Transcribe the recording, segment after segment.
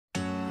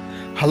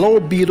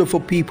Hello beautiful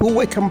people,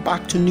 welcome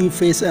back to New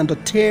Face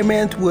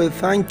Entertainment. We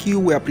thank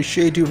you, we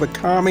appreciate you for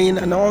coming,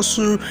 and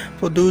also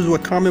for those who are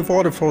coming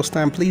for the first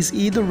time, please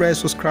hit the red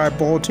subscribe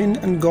button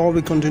and God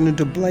will continue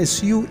to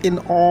bless you in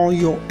all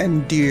your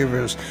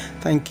endeavors.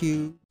 Thank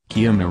you.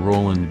 Chioma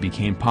Rowland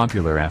became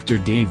popular after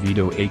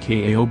Davido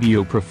aka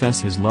OBO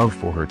professed his love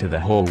for her to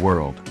the whole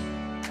world.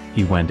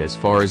 He went as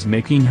far as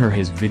making her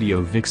his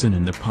video vixen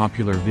in the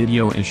popular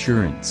video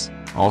Assurance,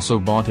 also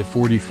bought a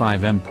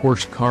 45M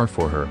Porsche car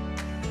for her.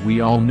 We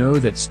all know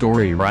that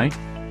story, right?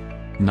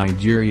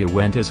 Nigeria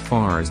went as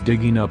far as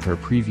digging up her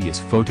previous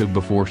photo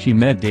before she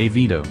met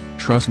Davido.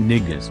 Trust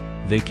niggas,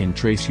 they can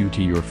trace you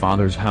to your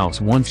father's house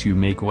once you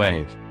make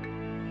wave.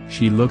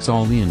 She looks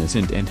all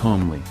innocent and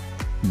homely.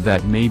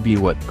 That may be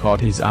what caught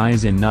his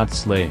eyes and not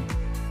slay.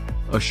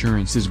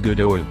 Assurance is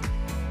good oil.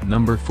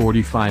 Number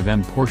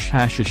 45M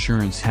Porsche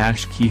Assurance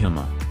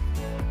Chioma.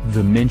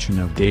 The mention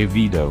of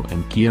Davido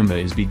and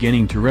Chioma is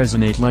beginning to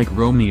resonate like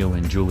Romeo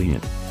and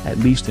Juliet, at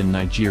least in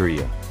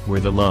Nigeria,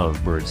 where the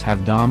lovebirds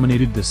have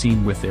dominated the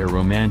scene with their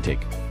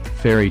romantic,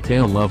 fairy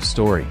tale love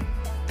story.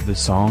 The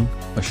song,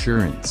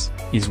 Assurance,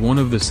 is one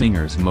of the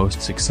singer's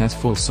most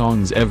successful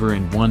songs ever,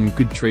 and one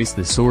could trace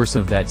the source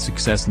of that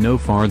success no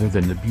farther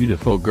than the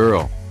beautiful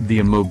girl the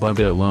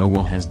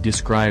Imobubalowo has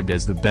described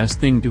as the best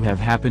thing to have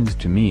happened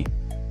to me.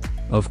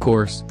 Of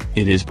course,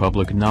 it is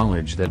public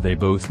knowledge that they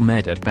both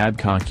met at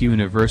Babcock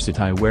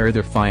University where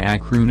the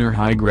FIAC crooner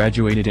high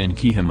graduated, and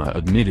Chioma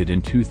admitted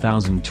in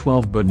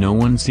 2012, but no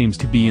one seems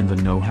to be in the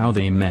know how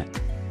they met.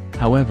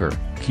 However,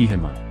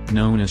 Chioma,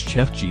 known as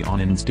Chef G on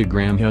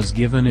Instagram, has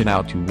given it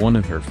out to one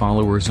of her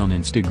followers on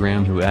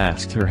Instagram who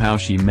asked her how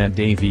she met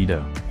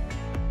Davido.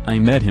 "I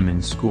met him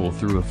in school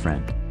through a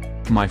friend.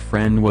 My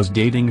friend was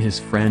dating his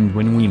friend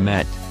when we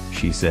met,"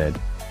 she said.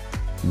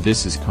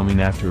 This is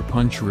coming after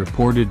Punch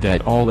reported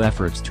that all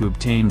efforts to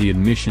obtain the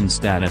admission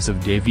status of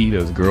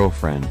Davido's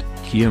girlfriend,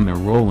 Chioma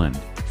Rowland,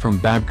 from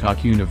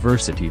Babcock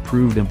University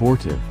proved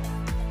abortive.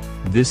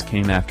 This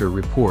came after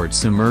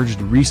reports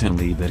emerged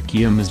recently that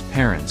Chioma's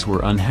parents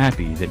were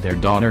unhappy that their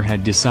daughter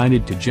had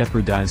decided to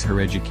jeopardize her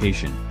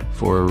education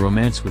for a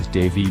romance with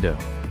Davido.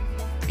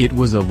 It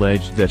was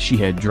alleged that she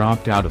had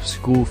dropped out of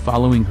school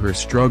following her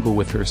struggle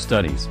with her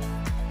studies.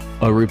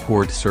 A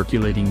report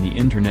circulating the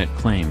internet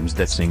claims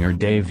that singer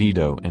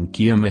Davido and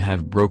Chioma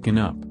have broken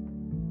up.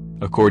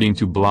 According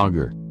to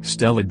blogger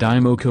Stella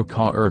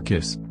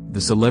Dimoko-Urkis,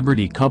 the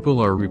celebrity couple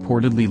are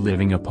reportedly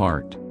living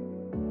apart.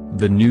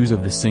 The news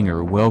of the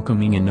singer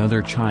welcoming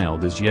another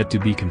child is yet to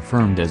be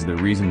confirmed as the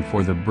reason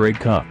for the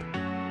breakup.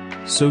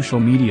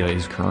 Social media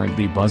is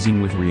currently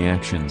buzzing with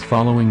reactions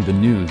following the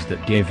news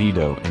that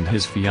Davido and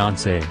his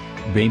fiancée,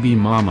 baby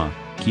mama,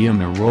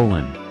 Chioma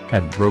Rowland,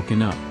 had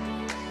broken up.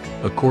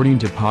 According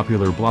to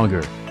popular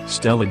blogger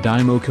Stella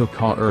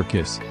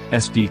Dimoko-Urkis,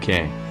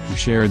 SDK, who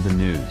shared the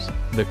news,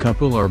 the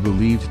couple are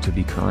believed to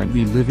be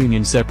currently living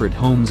in separate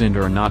homes and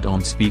are not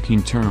on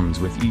speaking terms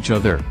with each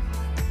other.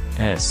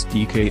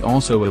 SDK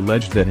also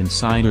alleged that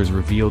insiders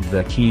revealed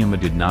that Chioma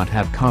did not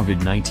have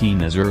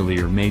COVID-19 as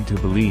earlier made to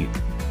believe.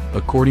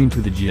 According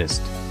to the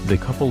gist, the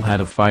couple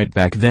had a fight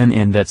back then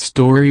and that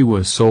story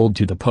was sold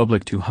to the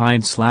public to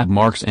hide slap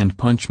marks and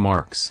punch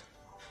marks.